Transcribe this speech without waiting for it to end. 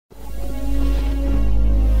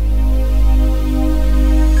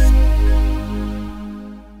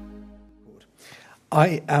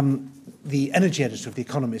I am the energy editor of The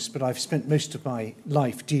Economist, but I've spent most of my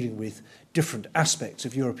life dealing with different aspects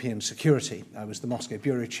of European security. I was the Moscow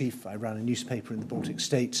bureau chief. I ran a newspaper in the Baltic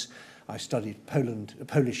States. I studied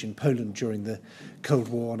Polish in Poland during the Cold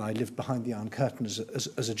War, and I lived behind the Iron Curtain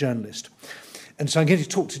as a journalist. And so I'm going to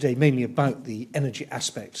talk today mainly about the energy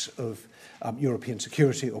aspects of European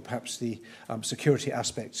security, or perhaps the security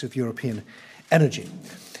aspects of European energy.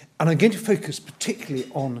 And I'm going to focus particularly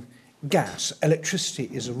on gas. Electricity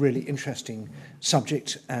is a really interesting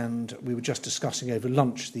subject, and we were just discussing over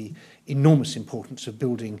lunch the enormous importance of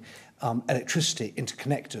building electricity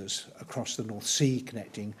interconnectors across the North Sea,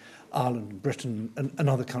 connecting Ireland and Britain and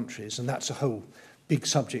other countries, and that's a whole big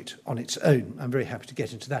subject on its own. I'm very happy to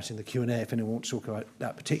get into that in the Q&A if anyone wants to talk about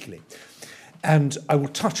that particularly. And I will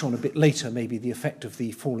touch on a bit later maybe the effect of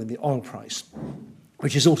the fall in the oil price,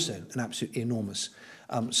 which is also an absolutely enormous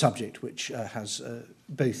subject, which has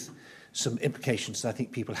both some implications that I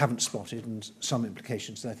think people haven't spotted and some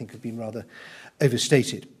implications that I think have been rather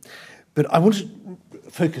overstated. But I want to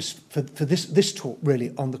focus for this talk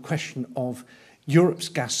really on the question of Europe's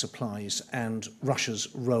gas supplies and Russia's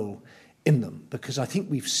role in them, because I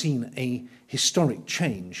think we've seen a historic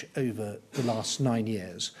change over the last 9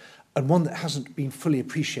 years, and one that hasn't been fully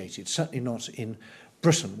appreciated, certainly not in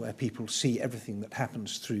Britain, where people see everything that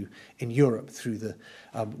happens in Europe through the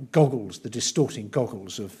goggles, the distorting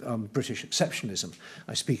goggles of British exceptionalism.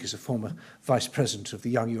 I speak as a former vice president of the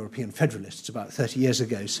Young European Federalists about 30 years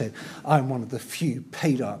ago, so I'm one of the few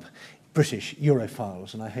paid-up British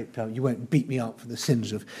Europhiles, and I hope you won't beat me up for the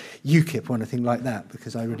sins of UKIP or anything like that,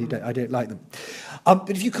 because I really don't like them. But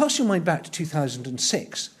if you cast your mind back to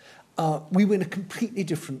 2006, we were in a completely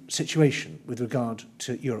different situation with regard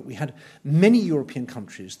to Europe. We had many European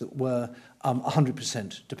countries that were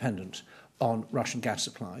 100% dependent on Russian gas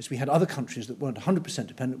supplies. We had other countries that weren't 100%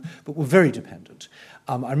 dependent, but were very dependent.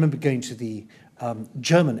 I remember going to the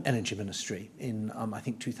German Energy Ministry in, I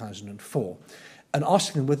think, 2004, and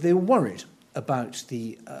asking them whether they were worried about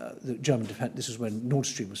the German defense. This was when Nord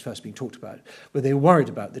Stream was first being talked about, where they were worried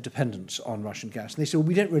about the dependence on Russian gas. And they said, well,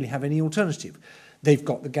 we don't really have any alternative. They've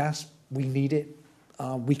got the gas, we need it,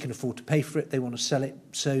 we can afford to pay for it, they want to sell it,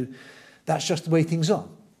 so that's just the way things are.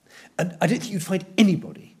 And I don't think you'd find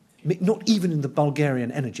anybody, not even in the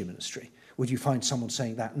Bulgarian Energy Ministry, would you find someone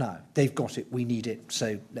saying that now. They've got it, we need it,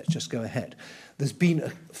 so let's just go ahead. There's been a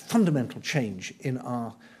fundamental change in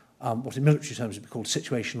our what in military terms would be called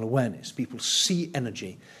situational awareness. People see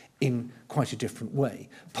energy in quite a different way,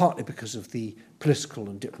 partly because of the political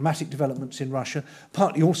and diplomatic developments in Russia,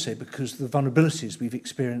 partly also because of the vulnerabilities we've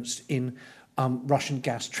experienced in Russian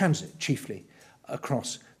gas transit, chiefly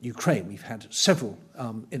across Ukraine. We've had several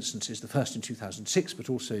instances, the first in 2006,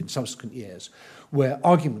 but also in subsequent years, where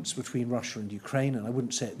arguments between Russia and Ukraine, and I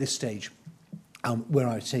wouldn't say at this stage where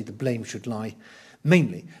I would say the blame should lie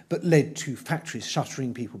mainly, but led to factories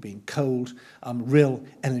shuttering, people being cold, real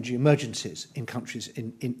energy emergencies in countries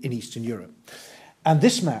in Eastern Europe. And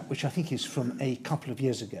this map, which I think is from a couple of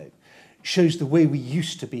years ago, shows the way we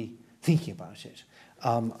used to be thinking about it.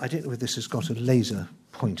 I don't know whether this has got a laser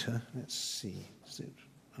pointer. Let's see.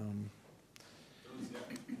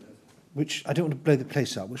 Which, I don't want to blow the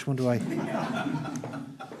place up. Which one do I...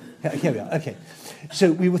 Here we are. Okay.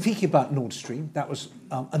 So we were thinking about Nord Stream. That was,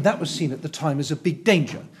 and that was seen at the time as a big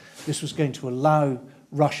danger. This was going to allow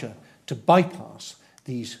Russia to bypass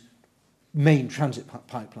these main transit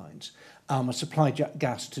pipelines and supply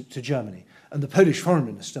gas to Germany. And the Polish foreign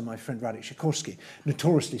minister, my friend Radek Sikorski,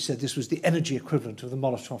 notoriously said this was the energy equivalent of the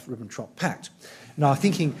Molotov-Ribbentrop Pact. Now, our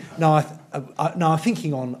thinking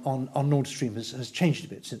on Nord Stream has changed a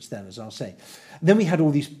bit since then, as I'll say. And then we had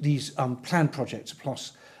all these planned projects,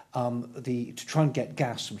 plus to try and get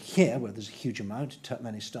gas from here, where there's a huge amount,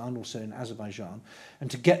 Turkmenistan, also in Azerbaijan,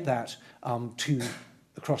 and to get that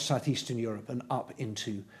across southeastern Europe and up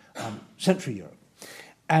into Central Europe.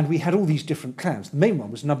 And we had all these different plans. The main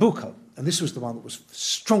one was Nabucco, and this was the one that was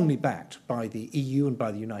strongly backed by the EU and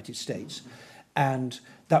by the United States. And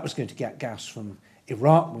that was going to get gas from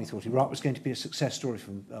Iraq, when we thought Iraq was going to be a success story,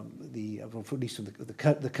 from at least from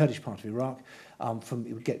the Kurdish part of Iraq.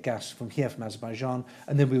 We would get gas from here, from Azerbaijan,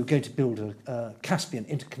 and then we were going to build a Caspian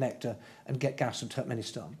interconnector and get gas from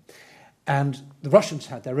Turkmenistan. And the Russians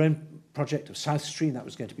had their own project of South Stream. That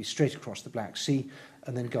was going to be straight across the Black Sea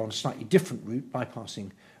and then go on a slightly different route,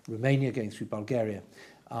 bypassing Romania, going through Bulgaria,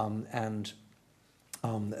 and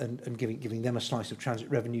giving them a slice of transit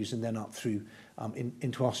revenues, and then up through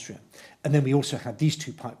into Austria. And then we also had these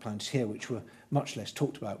two pipelines here, which were much less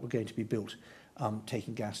talked about, were going to be built,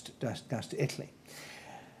 taking gas to Italy.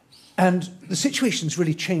 And the situation's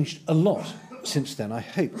really changed a lot since then. I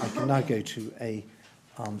hope I can now go to a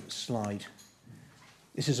slide.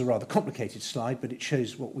 This is a rather complicated slide, but it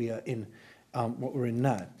shows what we are in, what we're in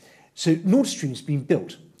now. So Nord Stream's been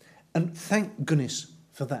built, and thank goodness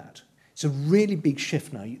for that. It's a really big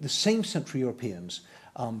shift now. The same Central Europeans,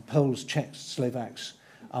 Poles, Czechs, Slovaks,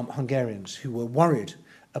 Hungarians, who were worried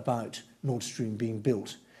about Nord Stream being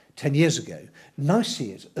built 10 years ago, now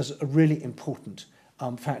see it as a really important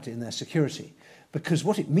factor in their security. Because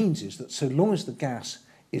what it means is that so long as the gas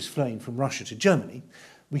is flowing from Russia to Germany,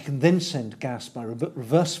 we can then send gas by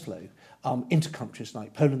reverse flow into countries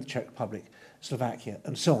like Poland, the Czech Republic, Slovakia,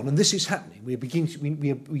 and so on. And this is happening. We're beginning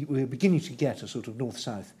to get a sort of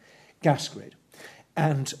north-south gas grid.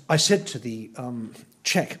 And I said to the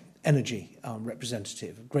Czech energy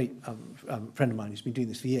representative, a great friend of mine who's been doing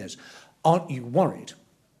this for years, aren't you worried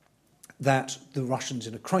that the Russians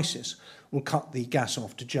in a crisis will cut the gas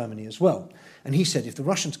off to Germany as well? And he said, if the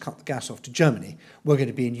Russians cut the gas off to Germany, we're going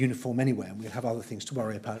to be in uniform anyway, and we'll have other things to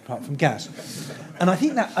worry about apart from gas. And I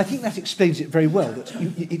think that explains it very well, that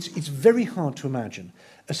it's very hard to imagine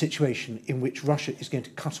a situation in which Russia is going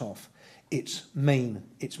to cut off its main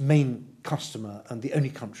customer and the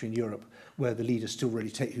only country in Europe where the leader still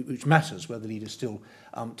really which matters, where the leader still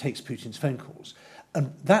takes Putin's phone calls.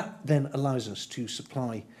 And that then allows us to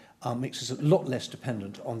supply, makes us a lot less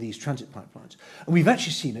dependent on these transit pipelines. And we've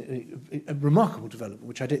actually seen a remarkable development,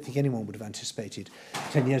 which I don't think anyone would have anticipated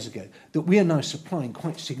 10 years ago, that we are now supplying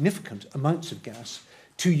quite significant amounts of gas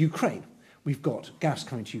to Ukraine. We've got gas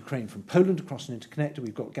coming to Ukraine from Poland across an interconnector.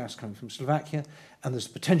 We've got gas coming from Slovakia. And there's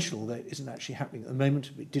potential, although it isn't actually happening at the moment,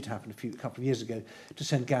 it did happen a couple of years ago, to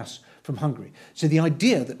send gas from Hungary. So the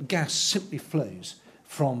idea that gas simply flows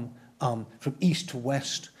from east to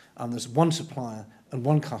west, there's one supplier and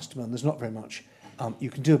one customer, and there's not very much you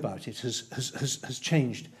can do about it, has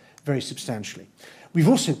changed very substantially. We've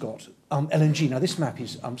also got LNG. Now, this map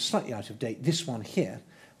is slightly out of date. This one here,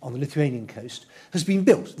 on the Lithuanian coast, has been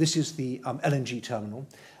built. This is the LNG terminal.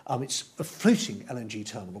 It's a floating LNG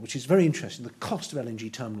terminal, which is very interesting. The cost of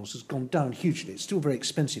LNG terminals has gone down hugely. It's still very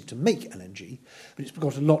expensive to make LNG, but it's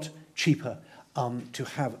got a lot cheaper to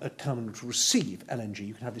have a terminal to receive LNG.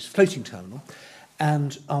 You can have this floating terminal,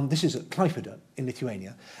 and this is at Klaipėda in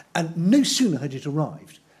Lithuania. And no sooner had it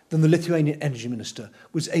arrived than the Lithuanian energy minister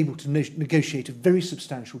was able to negotiate a very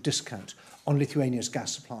substantial discount on Lithuania's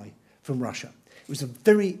gas supply from Russia. It was a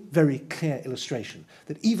very, very clear illustration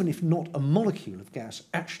that even if not a molecule of gas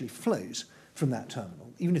actually flows from that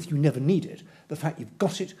terminal, even if you never need it, the fact you've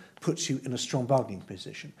got it puts you in a strong bargaining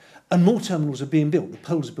position. And more terminals are being built. The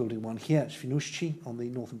Poles are building one here at Świnoujście on the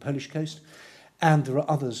northern Polish coast, and there are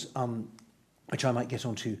others which I might get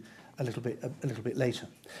onto a little bit later.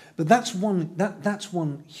 But that's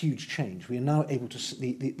one huge change. We are now able to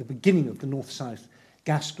see the beginning of the north-south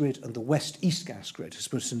gas grid, and the west-east gas grid has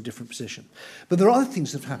put us in a different position. But there are other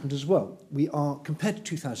things that have happened as well. We are, compared to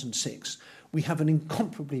 2006, we have an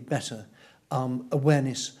incomparably better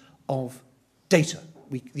awareness of data.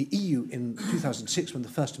 The EU in 2006, when the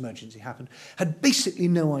first emergency happened, had basically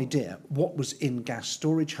no idea what was in gas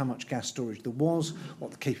storage, how much gas storage there was, what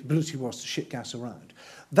the capability was to ship gas around.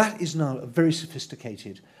 That is now a very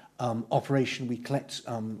sophisticated operation. We collect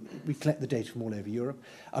the data from all over Europe.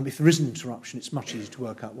 If there is an interruption, it's much easier to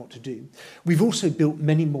work out what to do. We've also built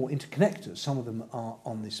many more interconnectors. Some of them are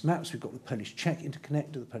on this map. So we've got the Polish-Czech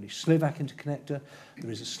interconnector, the Polish-Slovak interconnector.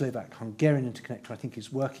 There is a Slovak-Hungarian interconnector, I think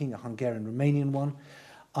is working, a Hungarian-Romanian one.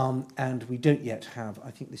 And we don't yet have,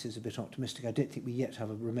 I think this is a bit optimistic, I don't think we yet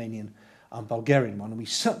have a Romanian-Bulgarian one, and we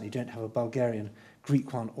certainly don't have a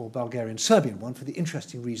Bulgarian-Greek one or Bulgarian-Serbian one, for the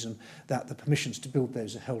interesting reason that the permissions to build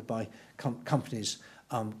those are held by companies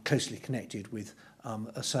closely connected with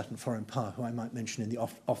a certain foreign power, who I might mention in the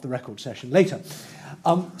off-the-record session later.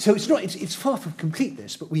 So it's far from complete,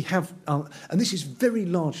 this, but we have, and this is very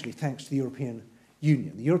largely thanks to the European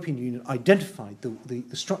Union. The European Union identified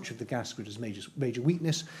the structure of the gas grid as major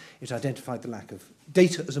weakness. It identified the lack of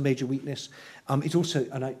data as a major weakness. It also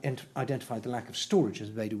identified the lack of storage as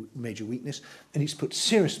a major weakness, and it's put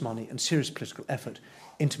serious money and serious political effort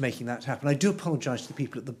into making that happen. I do apologise to the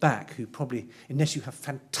people at the back who probably, unless you have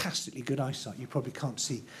fantastically good eyesight, you probably can't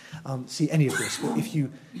see any of this. But if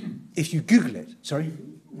you Google it, sorry.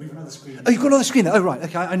 We've another screen. Oh, you've got another screen. Oh, right.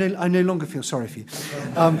 Okay, I no longer feel sorry for you.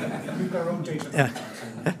 We've got our own data. Yeah.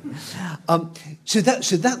 So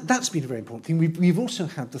that's been a very important thing. We've also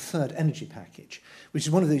had the third energy package, which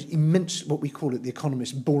is one of those immense, what we call it, the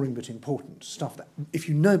Economist, boring but important stuff that, if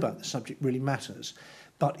you know about the subject, really matters,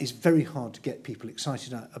 but is very hard to get people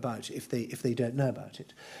excited about if they don't know about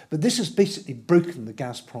it. But this has basically broken the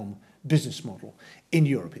Gazprom business model in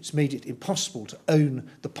Europe. It's made it impossible to own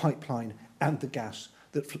the pipeline and the gas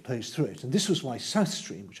that flows through it. And this was why South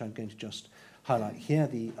Stream, which I'm going to just highlight here,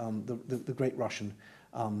 the great Russian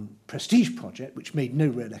prestige project, which made no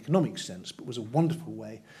real economic sense, but was a wonderful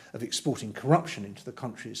way of exporting corruption into the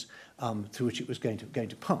countries through which it was going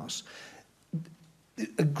to pass.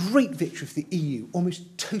 A great victory for the EU,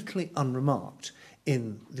 almost totally unremarked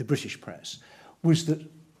in the British press, was that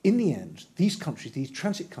in the end, these countries, these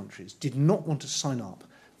transit countries, did not want to sign up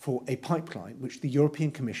for a pipeline which the European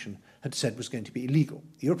Commission had said was going to be illegal.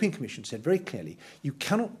 The European Commission said very clearly, you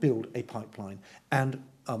cannot build a pipeline and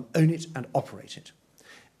own it and operate it.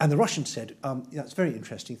 And the Russians said, that's very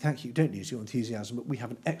interesting, thank you, don't lose your enthusiasm, but we have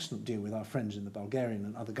an excellent deal with our friends in the Bulgarian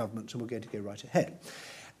and other governments, and we're going to go right ahead.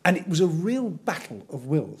 And it was a real battle of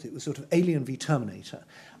wills. It was sort of Alien v Terminator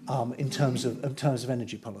in terms of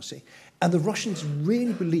energy policy. And the Russians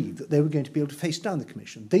really believed that they were going to be able to face down the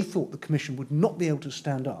Commission. They thought the Commission would not be able to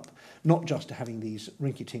stand up, not just to having these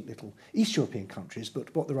rinky-tink little East European countries,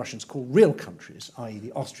 but what the Russians call real countries, i.e.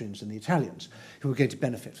 the Austrians and the Italians, who were going to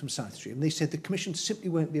benefit from South Stream. And they said the Commission simply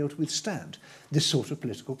won't be able to withstand this sort of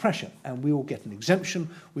political pressure. And we will get an exemption,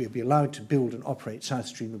 we will be allowed to build and operate South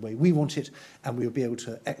Stream the way we want it, and we will be able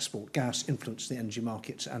to export gas, influence the energy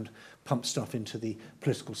markets, and pump stuff into the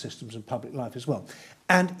political systems and public life as well.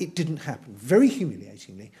 And it didn't happen. Very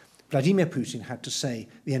humiliatingly, Vladimir Putin had to say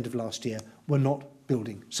at the end of last year, we're not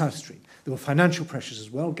building South Stream. There were financial pressures as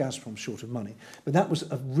well, Gazprom's short of money, but that was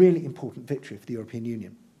a really important victory for the European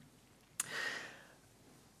Union.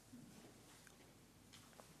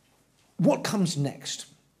 What comes next?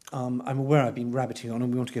 I'm aware I've been rabbiting on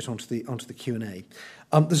and we want to get onto the Q&A.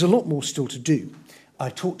 There's a lot more still to do. I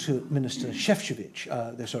talked to Minister Šefčovič,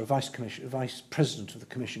 Vice President of the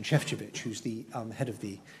Commission, Šefčovič, who's the head of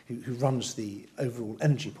who runs the overall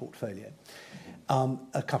energy portfolio,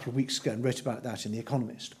 a couple of weeks ago and wrote about that in The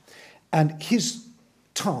Economist. And his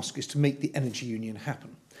task is to make the energy union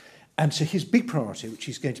happen. And so his big priority, which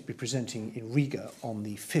he's going to be presenting in Riga on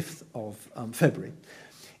the 5th of February,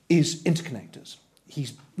 is interconnectors.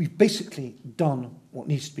 We've basically done what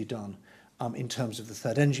needs to be done in terms of the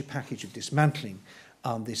third energy package of dismantling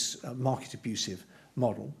this market abusive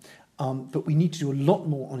model. But we need to do a lot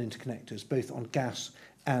more on interconnectors, both on gas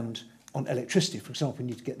and on electricity. For example, we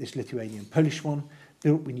need to get this Lithuanian-Polish one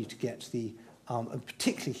built. We need to get and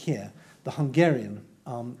particularly here, the Hungarian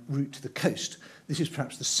route to the coast. This is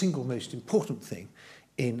perhaps the single most important thing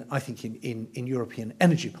in European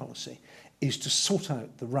energy policy, is to sort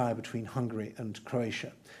out the row between Hungary and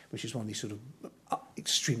Croatia, which is one of these sort of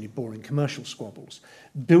extremely boring commercial squabbles.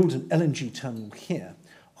 Build an LNG terminal here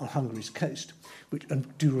on Hungary's coast,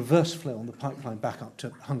 and do reverse flow on the pipeline back up to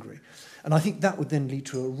Hungary. And I think that would then lead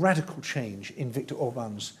to a radical change in Viktor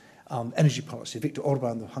Orbán's energy policy. Viktor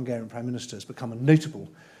Orbán, the Hungarian Prime Minister, has become a notable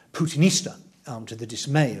Putinista to the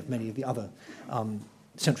dismay of many of the other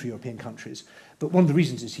Central European countries. But one of the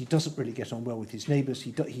reasons is he doesn't really get on well with his neighbours.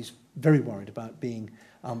 He's very worried about being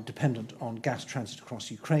dependent on gas transit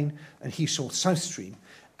across Ukraine, and he saw South Stream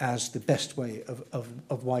as the best way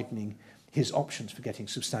of widening his options for getting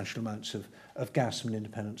substantial amounts of gas from an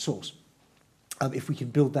independent source. If we can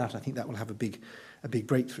build that, I think that will have a big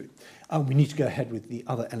breakthrough. We need to go ahead with the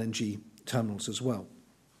other LNG terminals as well.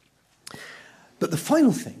 But the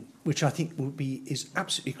final thing, which I think is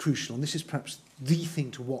absolutely crucial, and this is perhaps the thing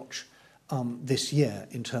to watch this year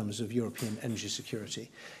in terms of European energy security,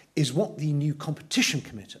 is what the new competition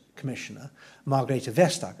commissioner, Margrethe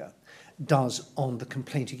Vestager, does on the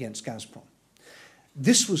complaint against Gazprom.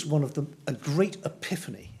 This was a great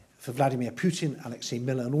epiphany for Vladimir Putin, Alexei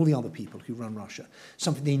Miller, and all the other people who run Russia,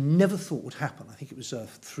 something they never thought would happen. I think it was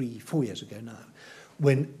 3-4 years ago now,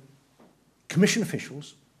 when commission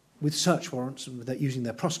officials, with search warrants and without using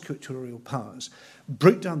their prosecutorial powers,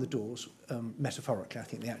 broke down the doors, metaphorically. I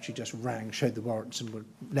think they actually just showed the warrants and were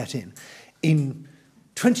let in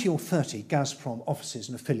 20 or 30 Gazprom offices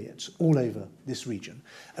and affiliates all over this region,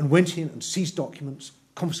 and went in and seized documents,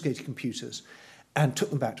 confiscated computers, and took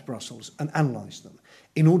them back to Brussels and analysed them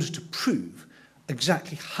in order to prove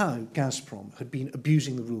exactly how Gazprom had been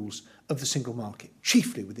abusing the rules of the single market,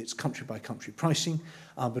 chiefly with its country-by-country pricing,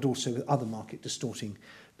 but also with other market distorting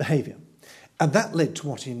behaviour. And that led to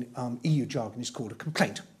what in EU jargon is called a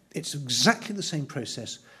complaint. It's exactly the same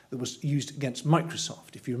process that was used against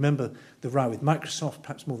Microsoft. If you remember the row with Microsoft,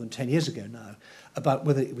 perhaps more than 10 years ago now, about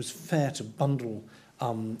whether it was fair to bundle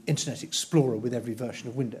Internet Explorer with every version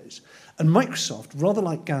of Windows. And Microsoft, rather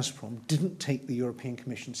like Gazprom, didn't take the European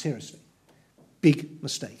Commission seriously. Big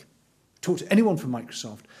mistake. Talk to anyone from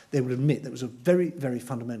Microsoft, they will admit there was a very, very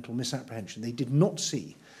fundamental misapprehension. They did not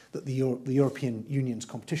see that the European Union's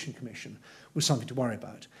Competition Commission was something to worry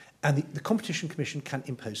about. And the Competition Commission can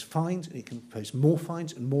impose fines, and it can impose more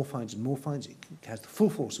fines and more fines and more fines. It has the full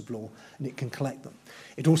force of law, and it can collect them.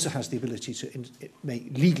 It also has the ability to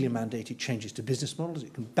make legally mandated changes to business models.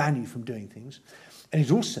 It can ban you from doing things. And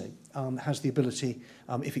it also has the ability,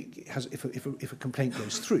 if a complaint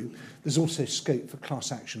goes through, there's also scope for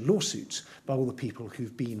class action lawsuits by all the people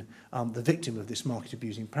who've been the victim of this market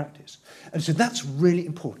abusing practice. And so that's really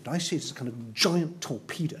important. I see it as a kind of giant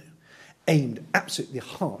torpedo aimed absolutely at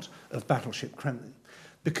the heart of battleship Kremlin.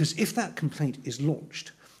 Because if that complaint is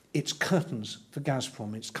launched, it's curtains for Gazprom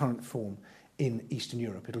in its current form in Eastern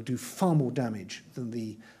Europe. It'll do far more damage than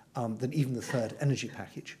even the third energy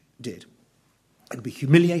package did. It'll be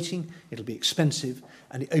humiliating, it'll be expensive,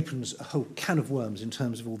 and it opens a whole can of worms in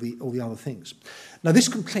terms of all the other things. Now, this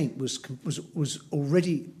complaint was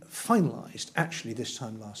already finalised, actually, this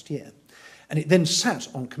time last year. And it then sat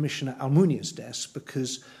on Commissioner Almunia's desk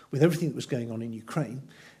because, with everything that was going on in Ukraine,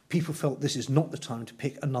 people felt this is not the time to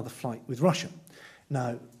pick another fight with Russia.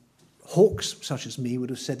 Now, hawks such as me would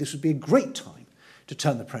have said this would be a great time to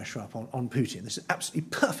turn the pressure up on Putin. This is an absolutely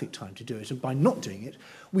perfect time to do it, and by not doing it,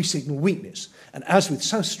 we signal weakness. And as with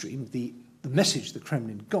South Stream, the message the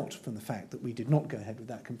Kremlin got from the fact that we did not go ahead with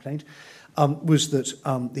that complaint was that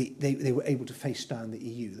they were able to face down the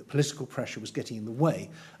EU, that political pressure was getting in the way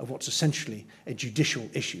of what's essentially a judicial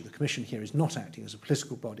issue. The Commission here is not acting as a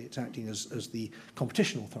political body, it's acting as the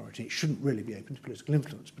competition authority. It shouldn't really be open to political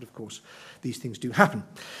influence, but of course these things do happen.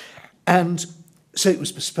 And so it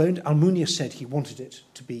was postponed. Almunia said he wanted it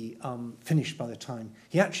to be finished by the time.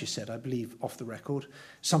 He actually said, I believe, off the record,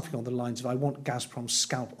 something on the lines of, I want Gazprom's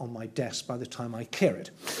scalp on my desk by the time I clear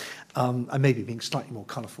it. I may be being slightly more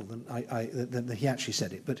colourful than he actually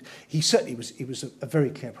said it, but he certainly was. It was a very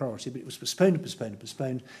clear priority, but it was postponed and postponed and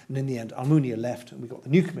postponed, and in the end, Almunia left, and we got the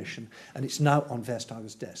new commission, and it's now on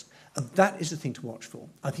Vestager's desk. And that is the thing to watch for.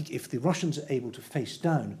 I think if the Russians are able to face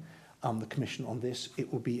down the Commission on this,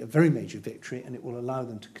 it will be a very major victory, and it will allow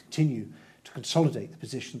them to continue to consolidate the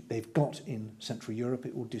position they've got in Central Europe.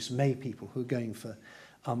 It will dismay people who are going for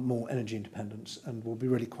more energy independence and will be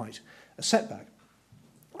really quite a setback.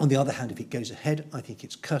 On the other hand, if it goes ahead, I think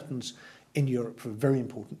it's curtains in Europe for a very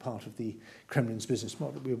important part of the Kremlin's business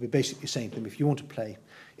model. We'll be basically saying to them, if you want to play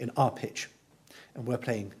in our pitch, and we're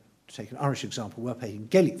playing, to take an Irish example, we're playing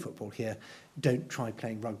Gaelic football here, don't try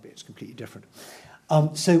playing rugby, it's completely different.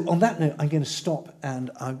 So on that note, I'm going to stop, and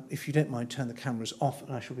if you don't mind, turn the cameras off,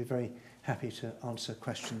 and I shall be very happy to answer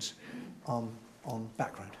questions on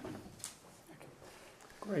background.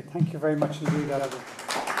 Great, thank you very much indeed, Oliver.